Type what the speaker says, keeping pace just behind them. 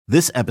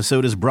This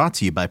episode is brought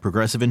to you by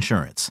Progressive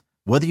Insurance.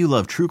 Whether you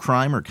love true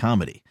crime or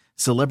comedy,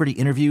 celebrity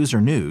interviews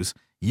or news,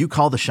 you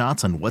call the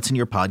shots on what's in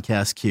your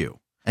podcast queue.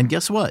 And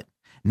guess what?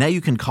 Now you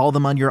can call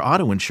them on your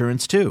auto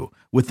insurance too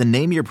with the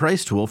Name Your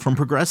Price tool from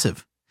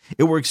Progressive.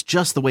 It works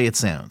just the way it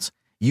sounds.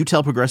 You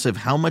tell Progressive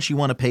how much you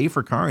want to pay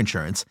for car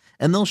insurance,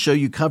 and they'll show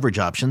you coverage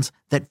options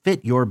that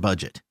fit your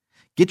budget.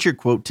 Get your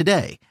quote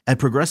today at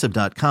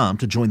Progressive.com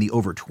to join the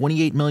over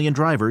 28 million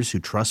drivers who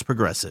trust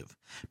Progressive.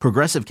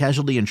 Progressive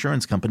Casualty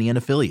Insurance Company and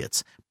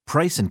Affiliates.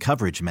 Price and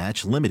coverage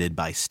match limited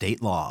by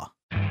state law.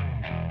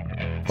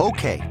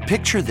 Okay,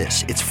 picture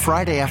this. It's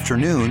Friday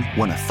afternoon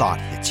when a thought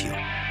hits you.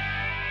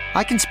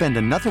 I can spend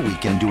another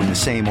weekend doing the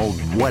same old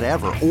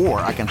whatever,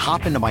 or I can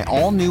hop into my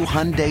all-new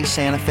Hyundai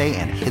Santa Fe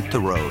and hit the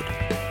road.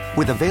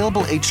 With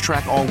available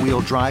H-Track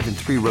all-wheel drive and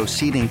 3-row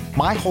seating,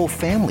 my whole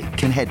family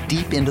can head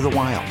deep into the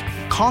wild.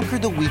 Conquer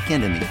the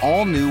weekend in the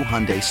all-new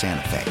Hyundai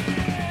Santa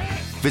Fe.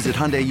 Visit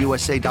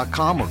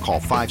HyundaiUSA.com or call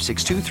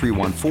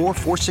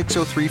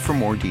 562-314-4603 for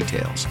more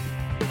details.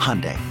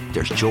 Hyundai,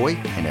 there's joy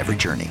in every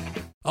journey.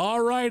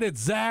 All right,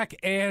 it's Zach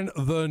and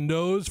the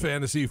Nose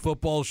Fantasy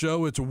Football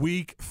Show. It's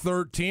week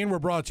 13. We're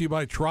brought to you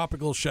by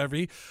Tropical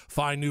Chevy.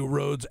 Find new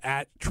roads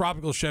at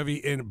Tropical Chevy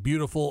in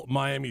beautiful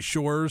Miami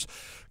Shores.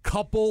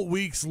 Couple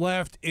weeks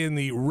left in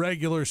the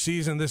regular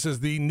season. This is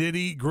the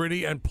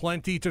nitty-gritty and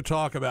plenty to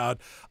talk about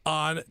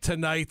on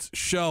tonight's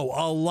show.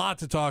 A lot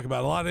to talk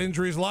about. A lot of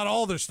injuries, a lot of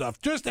all this stuff.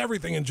 Just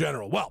everything in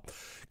general. Well,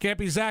 can't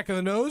be Zach and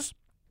the Nose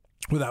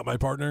without my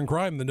partner in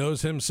crime, the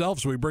Nose himself.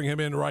 So we bring him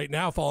in right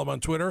now. Follow him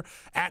on Twitter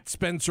at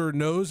Spencer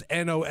Nose,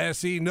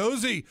 N-O-S-E.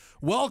 Nosey,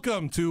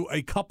 welcome to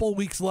a couple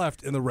weeks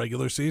left in the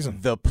regular season.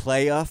 The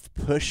playoff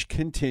push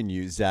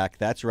continues, Zach.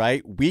 That's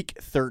right. Week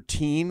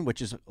 13,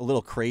 which is a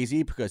little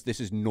crazy because this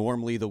is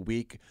normally the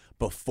week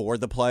before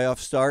the playoffs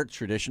start.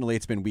 Traditionally,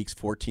 it's been weeks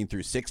 14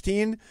 through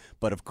 16.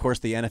 But, of course,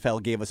 the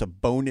NFL gave us a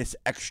bonus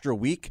extra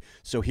week.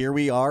 So here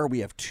we are. We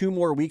have 2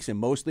 more weeks in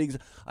most leagues.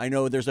 I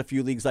know there's a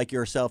few leagues like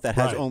yourself that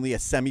has only a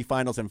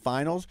semifinals and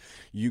finals.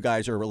 You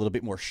guys are a little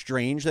bit more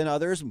strange than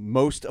others.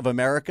 Most of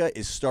America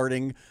is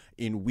starting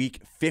in week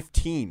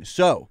 15.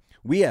 So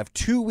we have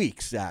 2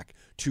 weeks, Zach,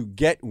 to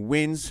get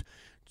wins,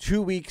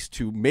 2 weeks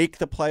to make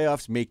the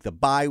playoffs, make the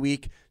bye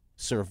week,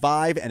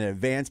 survive and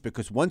advance,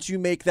 because once you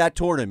make that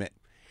tournament,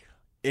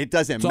 it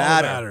doesn't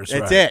matter. Matters, it's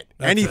right. it.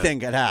 That's Anything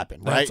it. can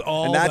happen, right? That's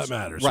all that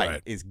matters,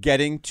 right. Is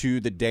getting to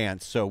the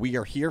dance. So we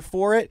are here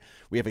for it.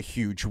 We have a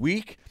huge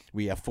week.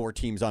 We have 4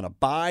 teams on a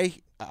bye.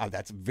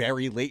 That's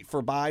very late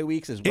for bye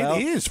weeks as well.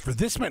 It is for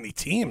this many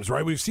teams,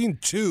 right? We've seen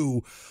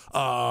 2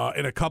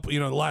 in a couple,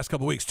 the last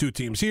couple of weeks, 2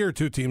 teams here,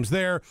 2 teams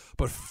there,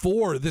 but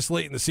 4 this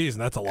late in the season.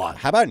 That's a lot.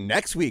 How about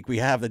next week? We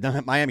have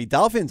the Miami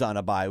Dolphins on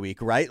a bye week,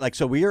 right?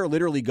 So we are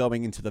literally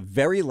going into the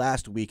very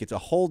last week. It's a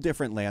whole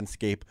different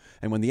landscape.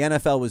 And when the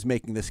NFL was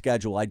making the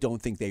schedule, I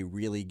don't think they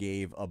really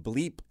gave a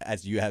bleep,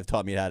 as you have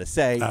taught me how to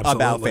say,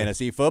 about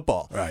fantasy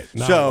football. Right.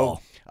 Not at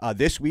all.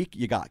 This week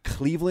you got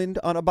Cleveland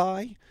on a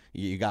bye.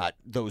 You got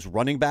those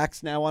running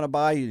backs now on a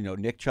bye.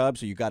 Nick Chubb,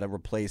 so you got to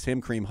replace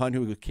him. Kareem Hunt,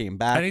 who came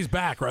back, and he's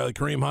back, right? Like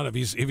Kareem Hunt, if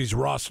he's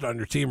rostered on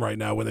your team right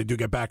now, when they do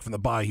get back from the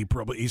bye, he's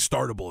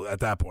startable at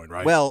that point,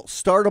 right? Well,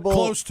 startable,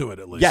 close to it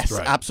at least. Yes,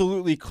 right.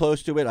 Absolutely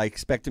close to it. I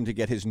expect him to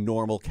get his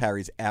normal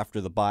carries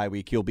after the bye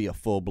week. He'll be a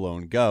full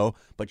blown go,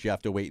 but you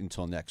have to wait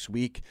until next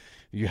week.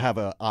 You have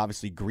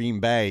obviously Green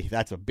Bay.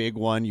 That's a big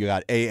one. You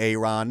got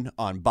Aaron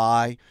on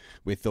bye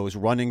with those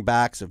running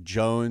backs of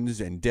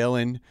Jones and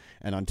Dillon,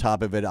 and on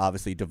top of it,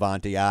 obviously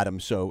Devontae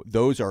Adams. So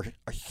those are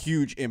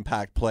huge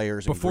impact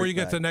players. Before you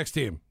get to the next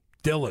team,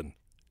 Dillon,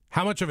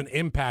 how much of an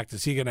impact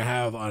is he going to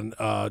have on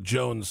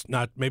Jones?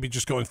 Not maybe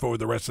just going forward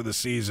the rest of the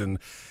season,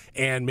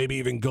 and maybe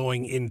even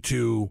going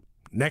into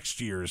next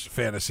year's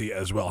fantasy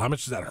as well. How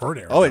much does that hurt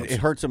Aaron? Oh, it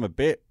hurts him a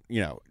bit.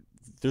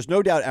 There's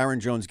no doubt Aaron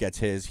Jones gets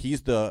his.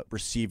 He's the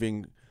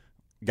receiving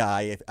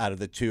guy out of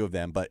the 2 of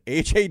them. But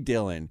A.J.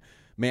 Dillon,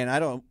 man, I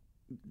don't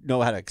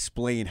know how to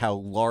explain how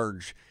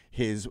large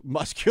his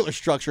muscular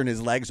structure and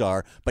his legs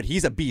are, but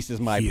he's a beast is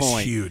my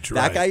point. He's huge,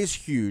 That guy is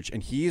huge,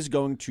 and he is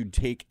going to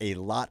take a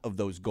lot of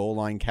those goal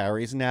line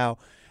carries now.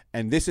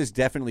 And this has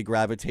definitely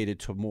gravitated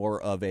to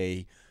more of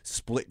a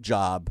split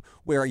job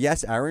where,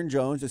 yes, Aaron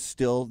Jones is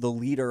still the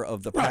leader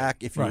of the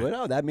pack. If you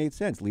would, that made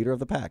sense, leader of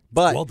the pack.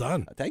 But well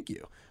done. Thank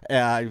you.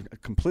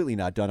 Completely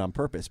not done on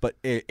purpose. But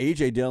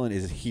A.J. Dillon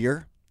is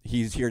here.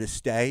 He's here to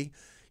stay.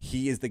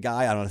 He is the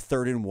guy on a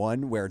 3rd and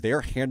 1 where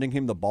they're handing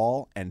him the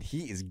ball, and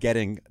he is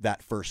getting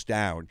that first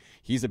down.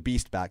 He's a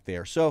beast back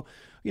there. So,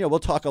 we'll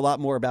talk a lot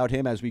more about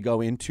him as we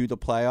go into the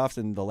playoffs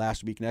and the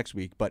last week next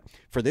week. But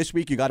for this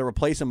week, you got to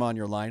replace him on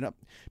your lineup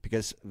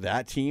because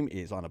that team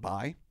is on a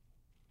bye.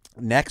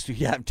 Next, we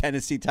have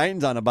Tennessee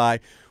Titans on a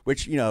bye,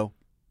 which,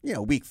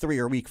 week 3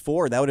 or week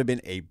 4, that would have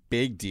been a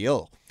big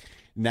deal.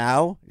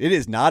 Now, it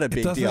is not a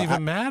big deal. It doesn't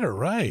even matter,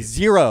 right?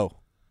 0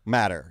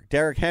 matter.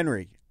 Derrick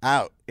Henry,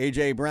 out.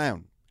 A.J.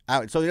 Brown,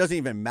 out. So it doesn't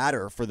even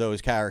matter for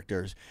those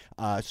characters.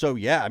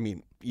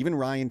 Even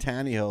Ryan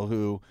Tannehill,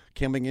 who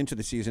coming into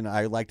the season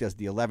I liked as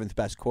the 11th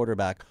best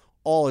quarterback,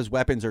 all his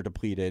weapons are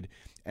depleted.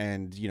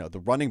 And,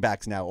 the running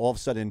backs now, all of a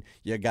sudden,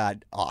 you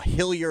got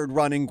Hilliard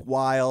running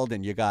wild,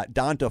 and you got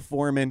Donta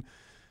Foreman.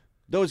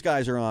 Those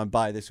guys are on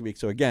bye this week,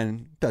 so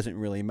again, doesn't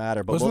really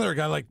matter. But wasn't there a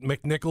guy like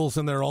McNichols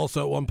in there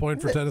also at one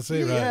point for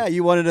Tennessee? Right? Yeah,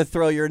 you wanted to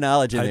throw your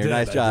knowledge in I there. did,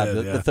 Nice job.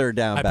 The third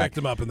down I back. picked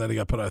him up, and then he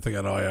got put, I think,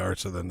 on IR,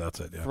 so then that's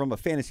it. Yeah. From a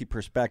fantasy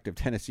perspective,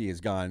 Tennessee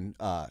has gone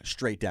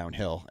straight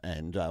downhill,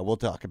 and we'll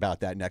talk about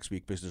that next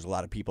week because there's a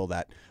lot of people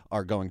that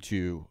are going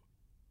to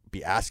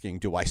be asking,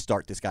 do I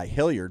start this guy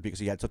Hilliard because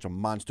he had such a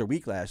monster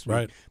week last week?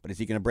 Right. But is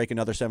he going to break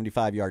another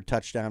 75-yard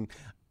touchdown?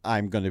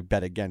 I'm going to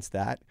bet against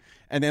that.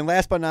 And then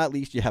last but not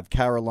least, you have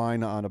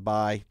Carolina on a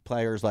bye.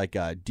 Players like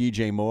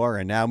DJ Moore,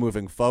 and now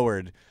moving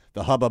forward,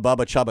 the Hubba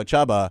Bubba Chubba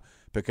Chubba,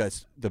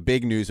 because the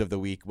big news of the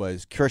week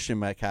was Christian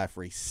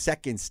McCaffrey,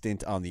 second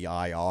stint on the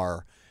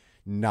IR.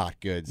 Not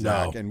good,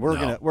 Zach. And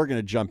we're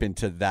gonna jump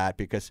into that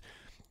because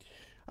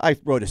I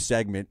wrote a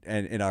segment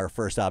and in our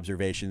first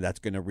observation that's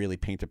going to really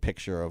paint a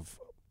picture of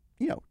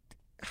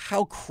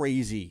how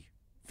crazy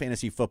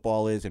fantasy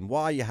football is and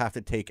why you have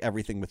to take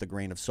everything with a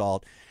grain of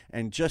salt.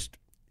 And just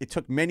it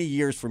took many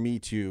years for me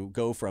to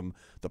go from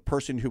the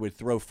person who would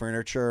throw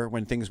furniture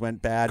when things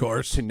went bad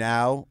to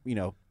now,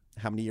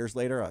 how many years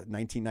later,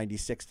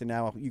 1996 to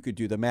now, you could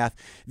do the math.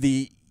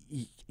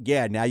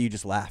 Now you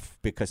just laugh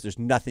because there's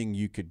nothing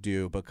you could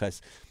do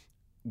because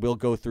we'll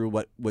go through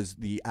what was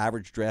the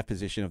average draft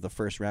position of the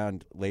first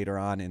round later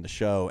on in the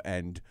show,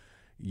 and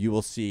you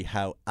will see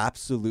how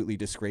absolutely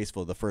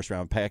disgraceful the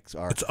first-round picks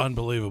are. It's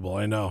unbelievable,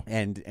 I know.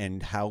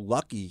 And how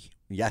lucky,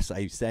 yes,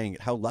 I'm saying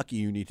it, how lucky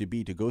you need to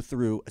be to go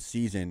through a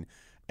season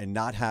and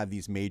not have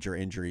these major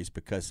injuries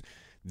because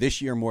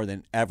this year more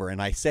than ever, and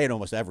I say it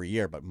almost every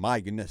year, but my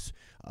goodness,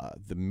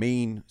 the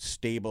main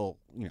stable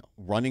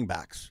running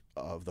backs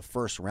of the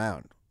first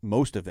round,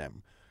 most of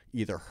them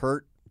either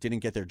hurt, didn't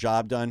get their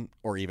job done,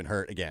 or even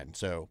hurt again.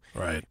 So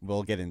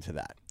we'll get into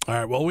that. All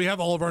right, well, we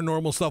have all of our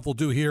normal stuff we'll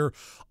do here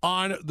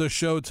on the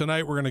show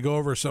tonight. We're going to go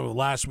over some of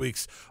last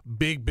week's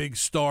big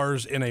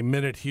stars in a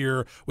minute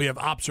here. We have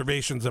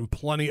observations and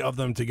plenty of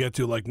them to get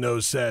to, like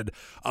Nose said.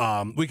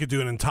 We could do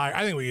an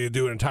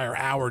entire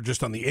hour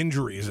just on the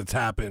injuries that's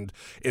happened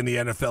in the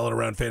NFL and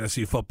around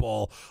fantasy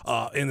football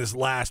in this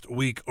last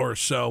week or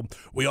so.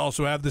 We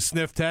also have the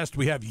sniff test.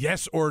 We have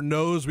yes or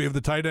no's. We have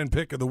the tight end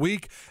pick of the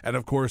week, and,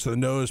 of course, the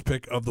nose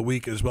pick of the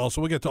week as well.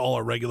 So we'll get to all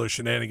our regular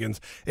shenanigans.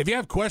 If you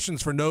have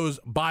questions for Nose,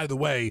 by the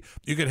way,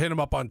 you can hit him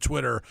up on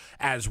Twitter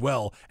as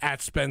well,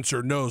 at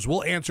Spencer Knows.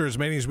 We'll answer as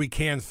many as we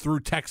can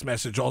through text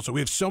message also. We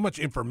have so much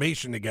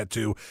information to get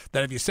to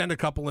that if you send a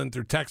couple in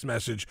through text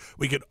message,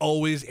 we could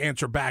always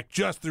answer back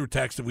just through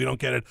text if we don't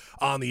get it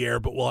on the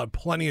air, but we'll have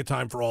plenty of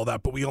time for all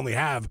that. But we only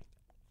have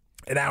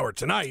an hour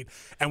tonight,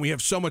 and we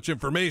have so much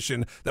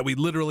information that we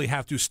literally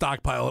have to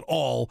stockpile it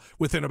all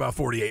within about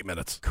 48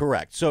 minutes.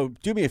 Correct. So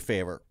do me a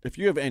favor. If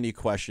you have any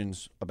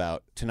questions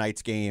about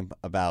tonight's game,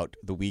 about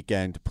the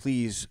weekend,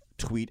 please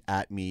tweet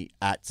at me,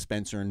 at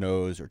Spencer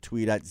Knows, or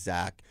tweet at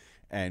Zach,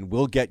 and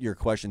we'll get your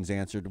questions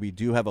answered. We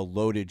do have a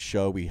loaded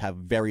show. We have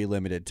very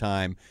limited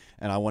time,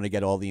 and I want to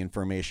get all the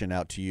information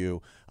out to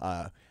you.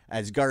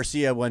 As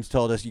Garcia once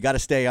told us, you got to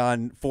stay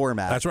on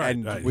format. That's right.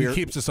 And He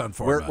keeps us on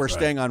format. We're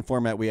staying on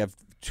format. We have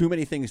too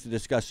many things to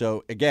discuss.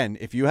 So, again,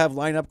 if you have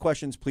lineup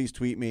questions, please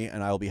tweet me,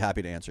 and I'll be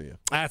happy to answer you.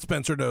 At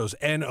Spencer Knows,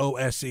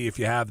 N-O-S-E, if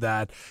you have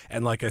that.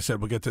 And like I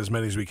said, we'll get to as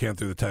many as we can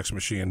through the text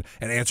machine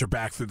and answer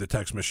back through the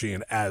text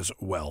machine as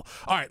well.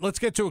 All right, let's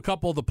get to a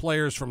couple of the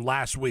players from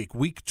last week,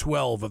 week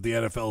 12 of the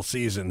NFL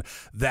season,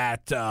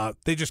 that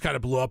they just kind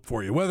of blew up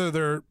for you. Whether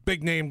they're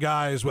big-name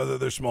guys, whether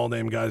they're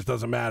small-name guys,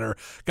 doesn't matter.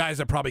 Guys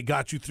that probably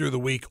got you through the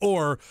week,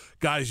 or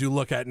guys you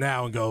look at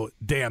now and go,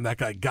 damn, that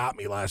guy got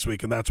me last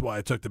week, and that's why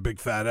I took the big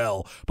fat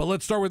L. But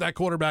let's start with that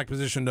quarterback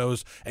position,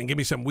 Nose, and give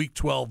me some Week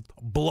 12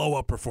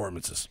 blow-up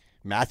performances.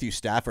 Matthew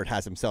Stafford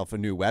has himself a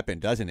new weapon,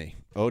 doesn't he?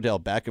 Odell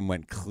Beckham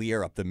went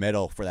clear up the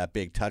middle for that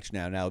big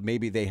touchdown. Now,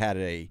 maybe they had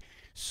a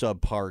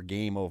subpar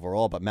game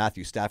overall, but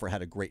Matthew Stafford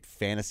had a great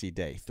fantasy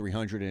day,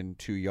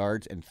 302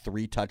 yards and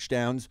 3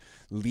 touchdowns,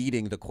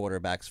 leading the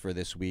quarterbacks for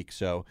this week.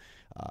 So,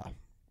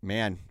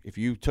 man, if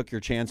you took your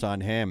chance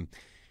on him,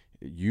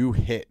 you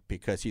hit,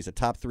 because he's a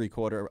top 3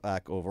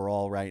 quarterback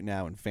overall right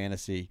now in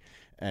fantasy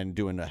and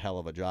doing a hell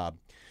of a job.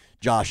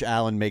 Josh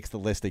Allen makes the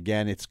list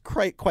again. It's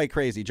quite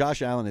crazy.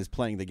 Josh Allen is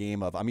playing the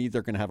game of, I'm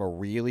either going to have a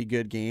really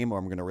good game or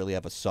I'm going to really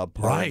have a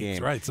subpar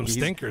game. Right, some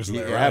stinkers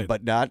there. Yeah, right.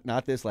 But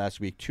not this last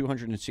week.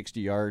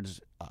 260 yards,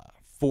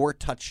 4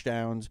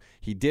 touchdowns.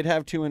 He did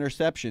have 2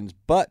 interceptions,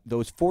 but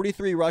those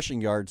 43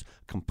 rushing yards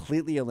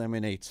completely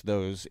eliminates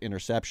those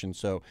interceptions.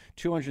 So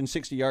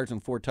 260 yards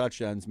and 4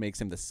 touchdowns makes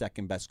him the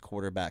second best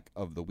quarterback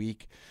of the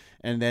week.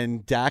 And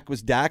then Dak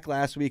was Dak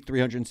last week,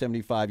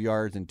 375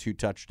 yards and 2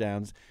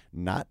 touchdowns.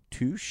 Not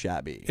too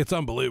shabby. It's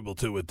unbelievable,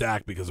 too, with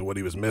Dak because of what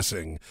he was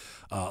missing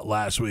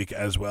last week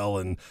as well.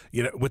 And,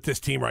 with this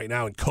team right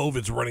now, and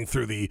COVID's running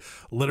through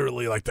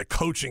literally like the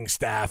coaching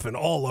staff and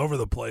all over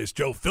the place.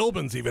 Joe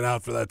Philbin's even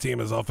out for that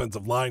team as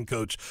offensive line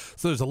coach.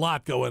 So there's a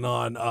lot going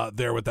on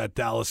there with that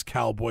Dallas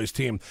Cowboys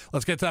team.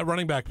 Let's get to that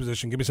running back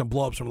position. Give me some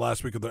blow-ups from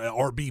last week of the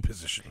RB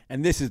position.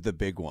 And this is the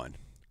big one.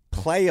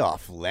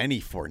 Playoff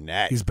Lenny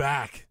Fournette. He's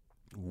back.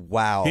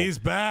 Wow. He's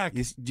back.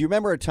 Do you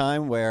remember a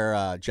time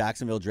where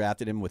Jacksonville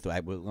drafted him with, I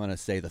want to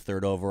say, the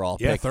third overall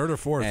pick? Yeah, third or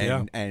fourth,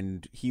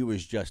 and he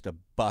was just a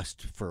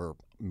bust for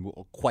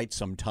quite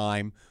some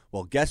time.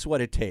 Well, guess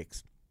what it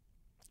takes?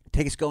 It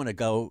takes going to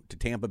go to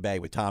Tampa Bay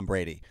with Tom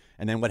Brady.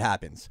 And then what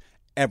happens?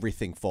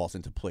 Everything falls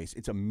into place.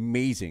 It's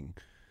amazing,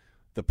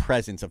 the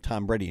presence of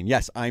Tom Brady. And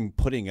yes, I'm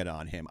putting it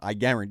on him. I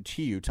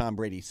guarantee you, Tom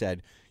Brady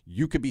said,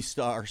 you could be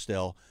star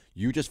still.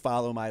 You just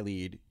follow my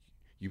lead.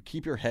 You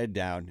keep your head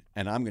down,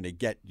 and I'm going to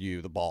get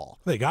you the ball.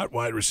 They got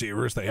wide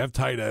receivers. They have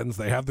tight ends.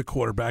 They have the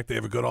quarterback. They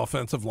have a good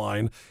offensive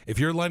line. If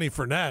you're Lenny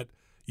Fournette,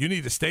 you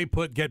need to stay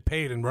put, get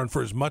paid, and run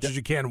for as much as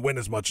you can, win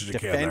as much as you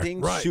can.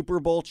 Defending Super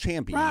Bowl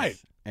champions. Right.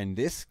 And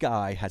this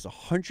guy has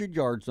 100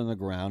 yards on the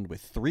ground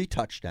with 3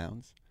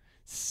 touchdowns,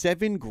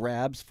 7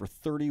 grabs for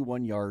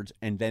 31 yards,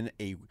 and then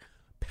a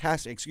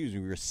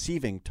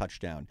receiving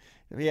touchdown.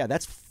 Yeah,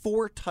 that's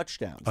 4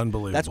 touchdowns.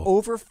 Unbelievable. That's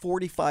over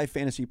 45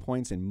 fantasy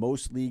points in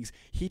most leagues.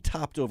 He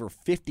topped over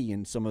 50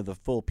 in some of the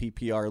full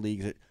PPR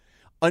leagues.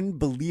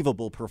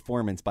 Unbelievable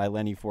performance by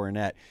Lenny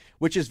Fournette,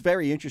 which is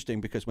very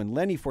interesting because when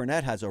Lenny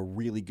Fournette has a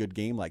really good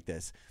game like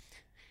this,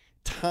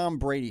 Tom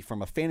Brady,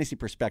 from a fantasy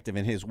perspective,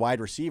 and his wide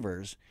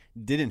receivers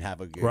didn't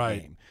have a good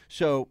game.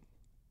 So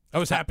I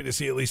was happy to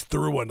see at least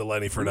threw one to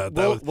Lenny Fournette.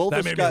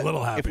 That made me a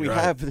little happy. If we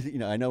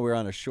have, I know we're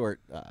on a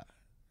short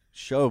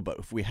show, but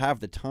if we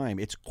have the time,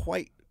 it's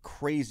quite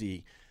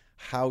crazy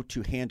how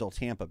to handle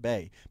Tampa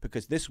Bay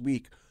because this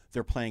week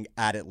they're playing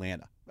at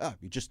Atlanta.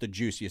 Just the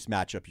juiciest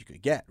matchup you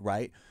could get,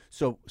 right?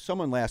 So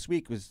someone last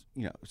week was,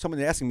 someone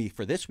asking me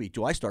for this week,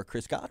 do I start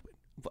Chris Godwin?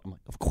 I'm like,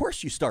 of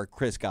course you start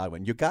Chris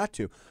Godwin. You got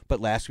to. But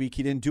last week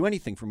he didn't do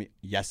anything for me.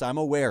 Yes, I'm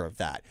aware of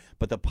that.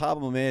 But the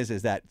problem is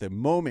that the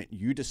moment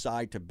you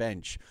decide to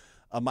bench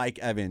a Mike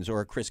Evans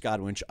or a Chris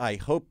Godwin, which I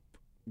hope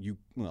you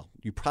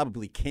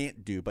probably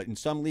can't do, but in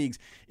some leagues,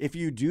 if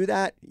you do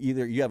that,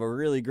 either you have a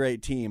really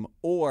great team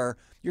or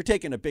you're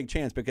taking a big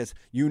chance because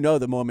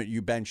the moment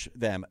you bench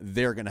them,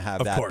 they're going to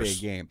have big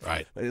game.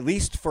 Right. But at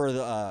least for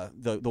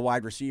the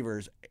wide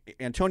receivers,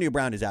 Antonio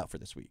Brown is out for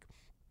this week.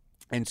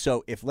 And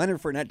so if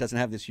Leonard Fournette doesn't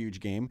have this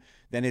huge game,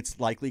 then it's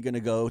likely going to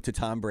go to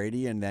Tom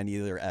Brady and then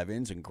either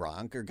Evans and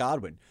Gronk or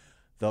Godwin.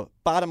 The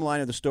bottom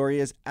line of the story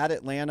is at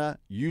Atlanta,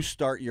 you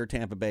start your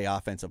Tampa Bay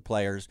offensive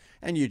players,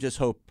 and you just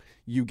hope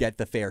you get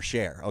the fair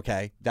share,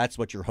 okay? That's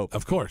what you're hoping.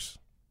 Of course.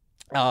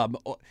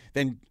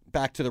 Then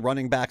back to the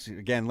running backs.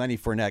 Again, Lenny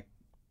Fournette.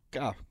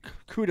 God,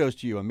 kudos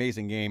to you.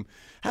 Amazing game.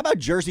 How about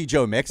Jersey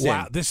Joe Mixon?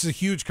 Wow, this is a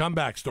huge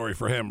comeback story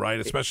for him, right?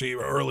 Especially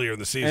earlier in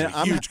the season.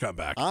 Huge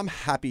comeback. I'm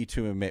happy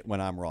to admit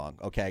when I'm wrong,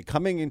 okay?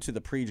 Coming into the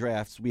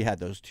pre-drafts, we had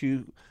those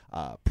 2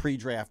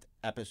 pre-draft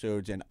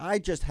episodes, and I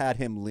just had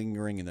him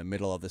lingering in the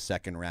middle of the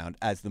second round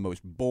as the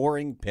most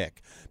boring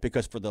pick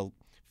because for the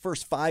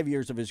first 5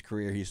 years of his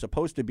career, he's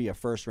supposed to be a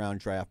first-round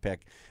draft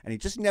pick, and he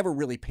just never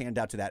really panned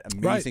out to that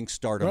amazing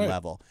stardom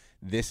level.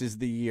 This is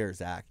the year,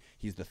 Zach.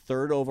 He's the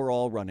 3rd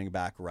overall running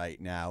back right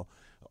now.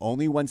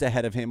 Only ones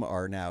ahead of him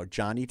are now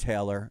Johnny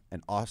Taylor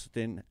and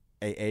Austin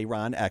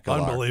Aaron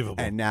Eckler. Unbelievable.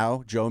 And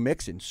now Joe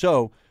Mixon.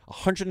 So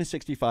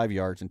 165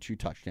 yards and 2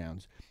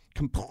 touchdowns.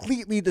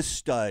 Completely the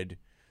stud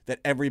that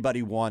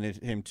everybody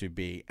wanted him to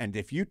be. And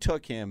if you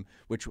took him,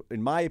 which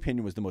in my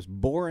opinion was the most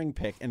boring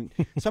pick, and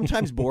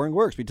sometimes boring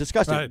works. We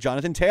discussed it.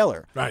 Jonathan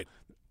Taylor. Right.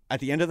 At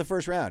the end of the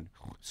first round,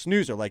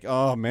 snoozer, like,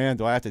 oh, man,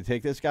 do I have to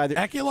take this guy?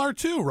 Aguilar,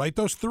 too, right?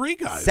 Those 3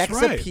 guys.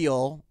 Sex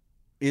appeal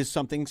is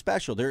something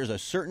special. There is a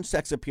certain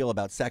sex appeal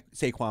about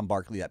Saquon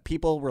Barkley that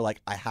people were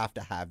like, I have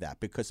to have that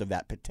because of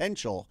that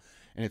potential.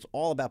 And it's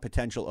all about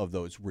potential of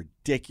those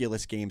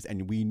ridiculous games.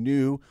 And we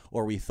knew,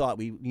 or we thought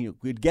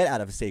we'd get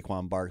out of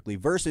Saquon Barkley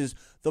versus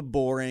the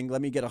boring,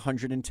 let me get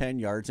 110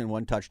 yards and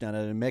 1 touchdown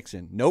out of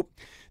Mixon. Nope.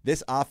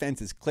 This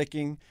offense is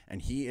clicking,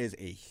 and he is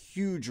a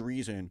huge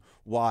reason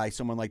why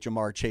someone like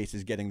Jamar Chase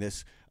is getting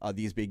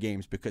these big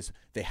games because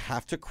they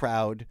have to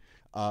crowd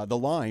the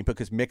line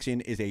because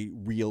Mixon is a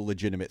real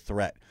legitimate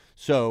threat.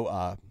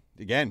 So,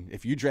 again,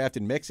 if you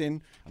drafted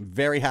Mixon, I'm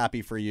very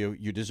happy for you.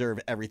 You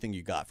deserve everything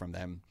you got from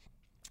them.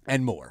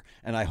 And more.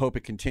 And I hope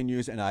it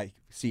continues. And I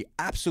see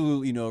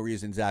absolutely no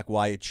reason, Zach,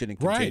 why it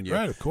shouldn't continue.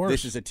 Right, of course.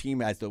 This is a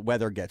team as the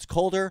weather gets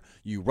colder.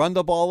 You run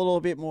the ball a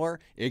little bit more.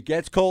 It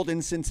gets cold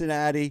in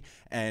Cincinnati.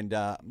 And,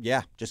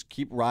 just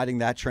keep riding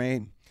that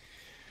train.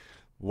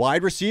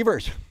 Wide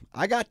receivers.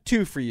 I got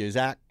 2 for you,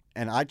 Zach.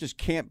 And I just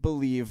can't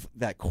believe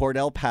that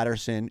Cordell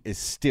Patterson is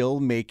still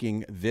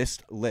making this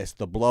list,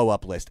 the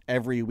blow-up list,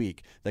 every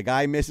week. The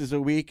guy misses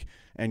a week,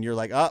 and you're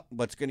like,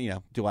 what's going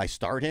to, do I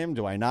start him?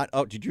 Do I not?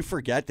 Oh, did you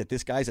forget that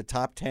this guy's a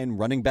top 10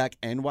 running back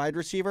and wide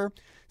receiver?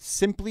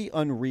 Simply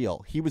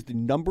unreal. He was the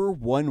number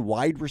 1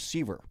 wide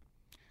receiver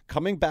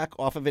coming back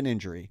off of an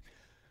injury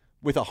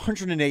with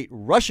 108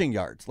 rushing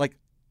yards. Like,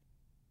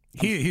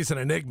 He's an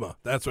enigma.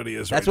 That's what he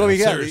is. That's right what now. we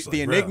got. Seriously,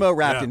 The enigma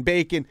wrapped Yeah. in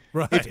bacon.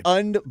 Right. It's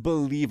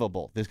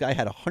unbelievable. This guy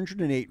had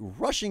 108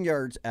 rushing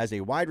yards as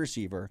a wide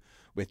receiver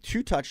with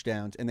 2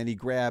 touchdowns, and then he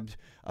grabbed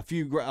a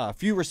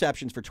few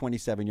receptions for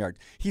 27 yards.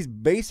 He's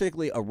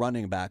basically a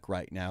running back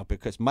right now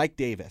because Mike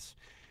Davis,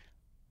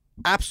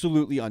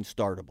 absolutely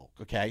unstartable.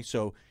 Okay,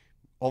 so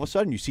all of a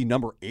sudden you see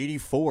number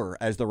 84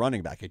 as the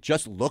running back. It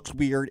just looks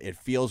weird. It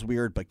feels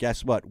weird, but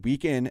guess what?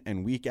 Week in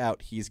and week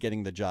out, he's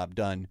getting the job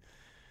done.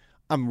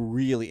 I'm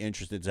really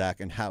interested, Zach,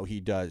 in how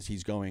he does.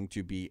 He's going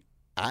to be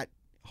at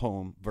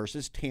home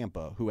versus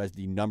Tampa, who has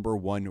the number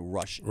 1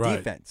 rush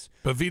defense.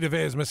 But Vita Vea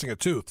is missing a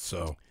tooth,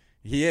 so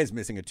He is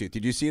missing a tooth.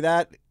 Did you see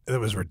that? it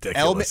was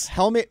ridiculous.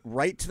 Helmet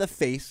right to the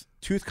face.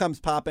 Tooth comes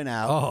popping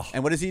out. Oh.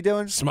 And what is he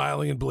doing?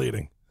 Smiling and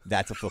bleeding.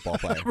 That's a football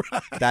player.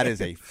 That is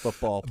a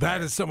football player.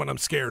 That is someone I'm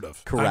scared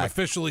of. Correct. I'm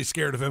officially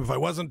scared of him. If I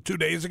wasn't 2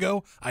 days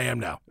ago, I am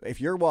now.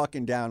 If you're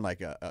walking down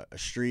like a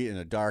street in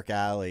a dark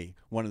alley,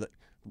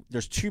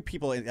 there's 2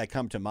 people that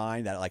come to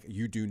mind that like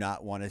you do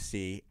not want to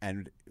see,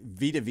 and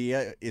Vita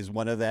Vea is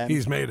one of them.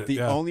 He's made it. The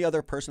yeah. only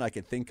other person I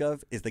could think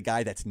of is the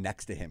guy that's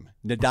next to him,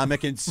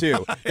 Ndamukong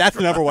Suh. That's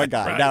the number 1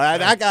 guy. Right, Now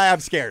that guy I'm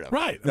scared of.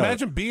 Right. No.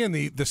 Imagine being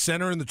the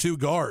center and the 2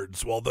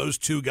 guards while those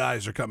 2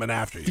 guys are coming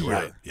after you. Fear.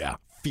 Right. Yeah.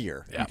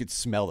 Fear. Yeah. You could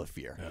smell the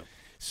fear. Yeah.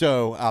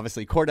 So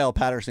obviously Cordell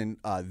Patterson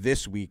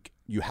this week,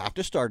 you have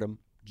to start him.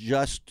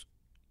 Just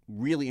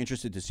really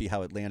interested to see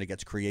how Atlanta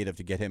gets creative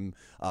to get him,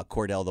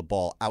 Cordell, the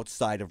ball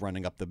outside of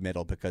running up the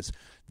middle, because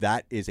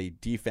that is a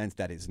defense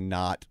that is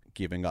not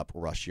giving up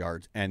rush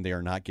yards, and they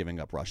are not giving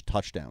up rush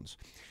touchdowns.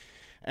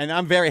 And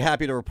I'm very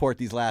happy to report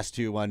these last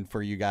 2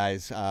 for you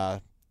guys.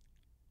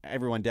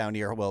 Everyone down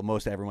here, well,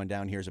 most everyone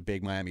down here is a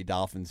big Miami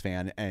Dolphins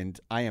fan, and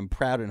I am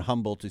proud and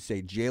humbled to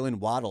say Jalen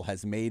Waddle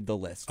has made the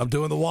list. I'm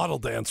doing the waddle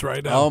dance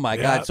right now. Oh, my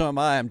God, so am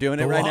I. I'm doing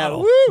it right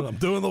waddle. now. Woo! I'm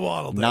doing the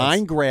waddle dance.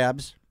 9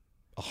 grabs,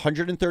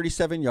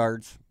 137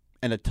 yards,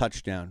 and a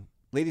touchdown.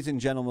 Ladies and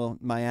gentlemen,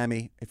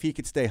 Miami, if he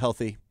could stay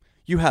healthy,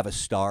 you have a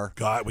star.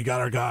 We got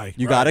our guy.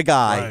 You got a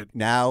guy. Right.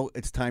 Now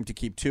it's time to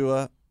keep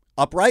Tua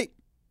upright,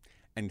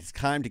 and it's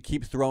time to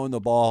keep throwing the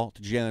ball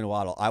to Jalen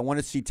Waddle. I want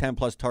to see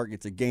 10-plus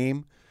targets a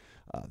game.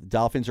 The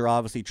Dolphins are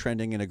obviously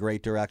trending in a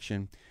great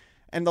direction.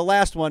 And the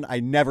last one,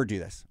 I never do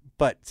this,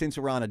 but since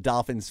we're on a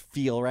Dolphins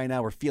feel right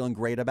now, we're feeling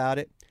great about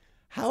it.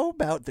 How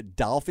about the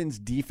Dolphins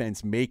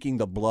defense making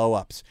the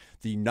blow-ups?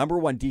 The number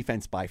 1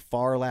 defense by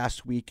far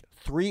last week,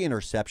 3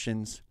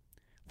 interceptions,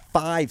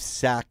 5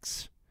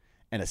 sacks,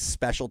 and a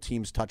special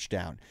teams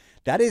touchdown.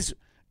 That is,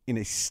 in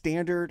a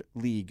standard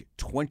league,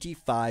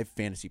 25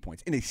 fantasy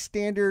points. In a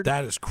standard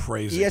That is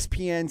crazy.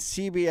 ESPN,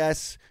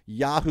 CBS,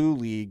 Yahoo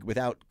league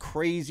without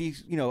crazy,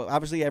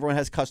 obviously everyone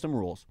has custom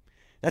rules.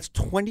 That's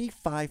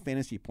 25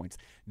 fantasy points.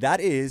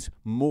 That is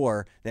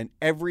more than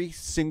every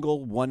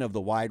single one of the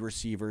wide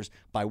receivers,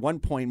 by 1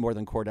 point more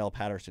than Cordell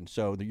Patterson.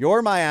 So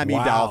your Miami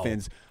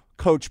Dolphins,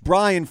 Coach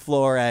Brian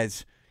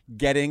Flores,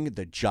 getting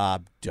the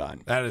job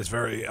done. That is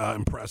very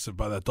impressive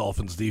by that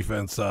Dolphins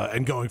defense.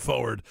 And going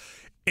forward,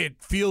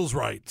 it feels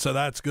right, so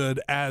that's good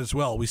as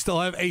well. We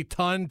still have a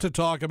ton to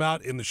talk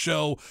about in the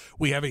show.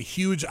 We have a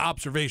huge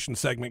observation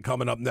segment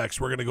coming up next.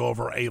 We're going to go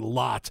over a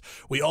lot.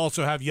 We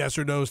also have yes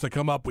or no's to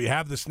come up. We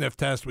have the sniff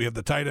test. We have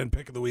the tight end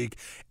pick of the week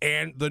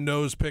and the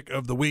nose pick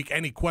of the week.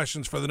 Any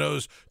questions for the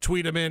nose,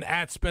 tweet them in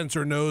at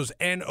Spencer Nose,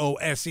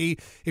 N-O-S-E.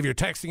 If you're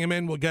texting them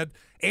in, we'll get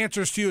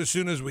answers to you as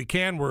soon as we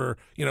can. We're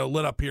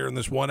lit up here in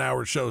this 1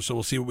 hour show, so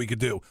we'll see what we could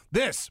do.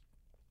 This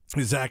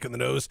is Zach in the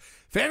Nose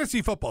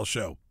Fantasy Football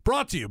Show,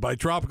 brought to you by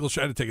Tropical.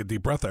 I had to take a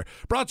deep breath there.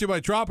 Brought to you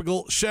by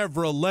Tropical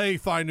Chevrolet.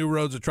 Find new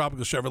roads at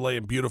Tropical Chevrolet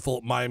in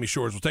beautiful Miami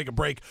Shores. We'll take a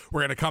break. We're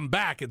going to come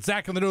back at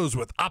Zach in the Nose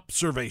with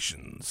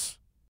observations.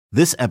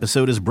 This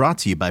episode is brought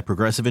to you by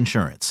Progressive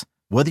Insurance.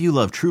 Whether you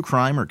love true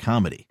crime or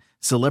comedy,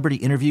 celebrity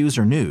interviews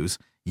or news,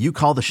 you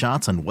call the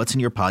shots on what's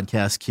in your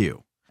podcast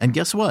queue. And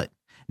guess what?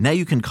 Now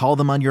you can call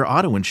them on your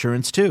auto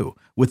insurance too,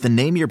 with the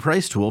Name Your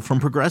Price tool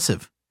from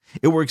Progressive.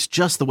 It works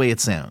just the way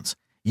it sounds.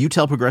 You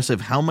tell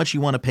Progressive how much you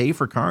want to pay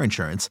for car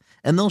insurance,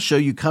 and they'll show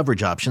you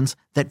coverage options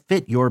that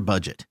fit your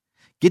budget.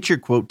 Get your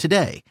quote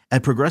today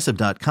at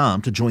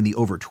Progressive.com to join the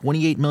over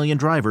 28 million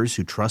drivers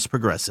who trust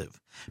Progressive.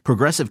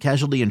 Progressive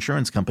Casualty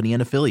Insurance Company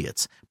and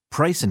Affiliates.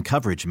 Price and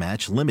coverage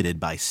match limited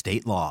by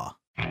state law.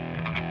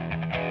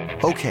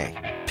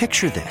 Okay,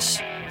 picture this.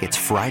 It's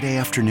Friday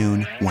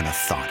afternoon when a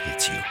thought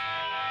hits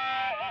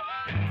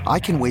you.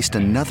 I can waste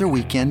another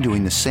weekend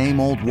doing the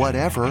same old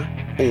whatever,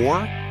 or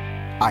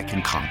I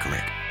can conquer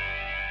it.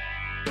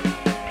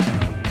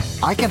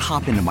 I can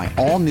hop into my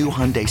all-new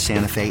Hyundai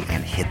Santa Fe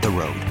and hit the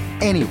road.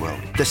 Any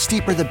road. The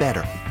steeper, the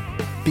better.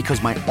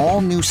 Because my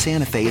all-new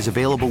Santa Fe is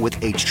available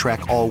with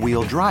H-Track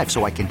all-wheel drive,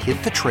 so I can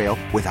hit the trail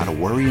without a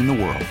worry in the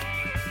world.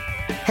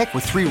 Heck,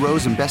 with 3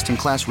 rows and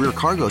best-in-class rear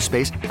cargo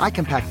space, I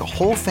can pack the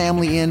whole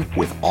family in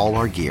with all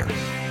our gear.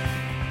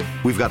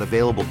 We've got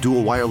available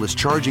dual wireless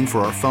charging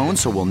for our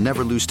phones, so we'll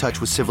never lose touch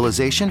with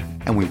civilization,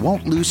 and we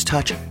won't lose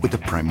touch with the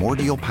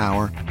primordial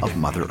power of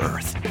Mother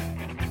Earth.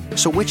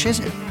 So which is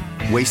it?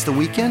 Waste the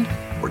weekend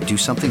or do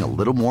something a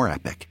little more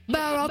epic?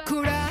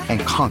 and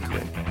conquer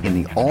it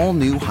in the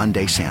all-new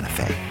Hyundai Santa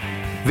Fe.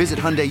 Visit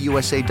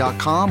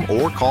HyundaiUSA.com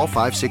or call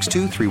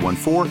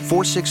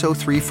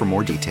 562-314-4603 for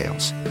more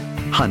details.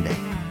 Hyundai,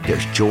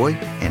 there's joy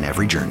in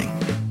every journey.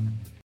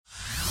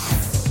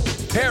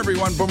 Hey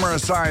everyone, Boomer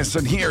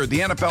Esiason here. The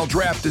NFL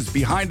Draft is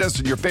behind us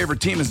and your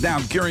favorite team is now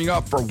gearing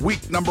up for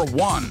week number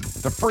 1.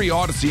 The free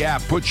Odyssey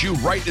app puts you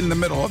right in the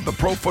middle of the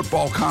pro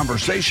football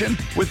conversation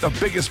with the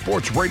biggest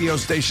sports radio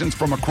stations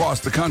from across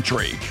the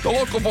country. The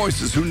local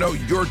voices who know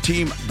your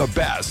team the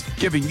best,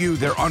 giving you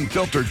their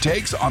unfiltered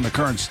takes on the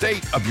current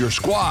state of your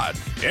squad.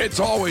 It's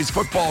always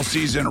football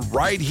season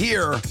right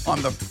here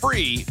on the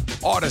free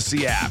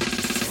Odyssey app.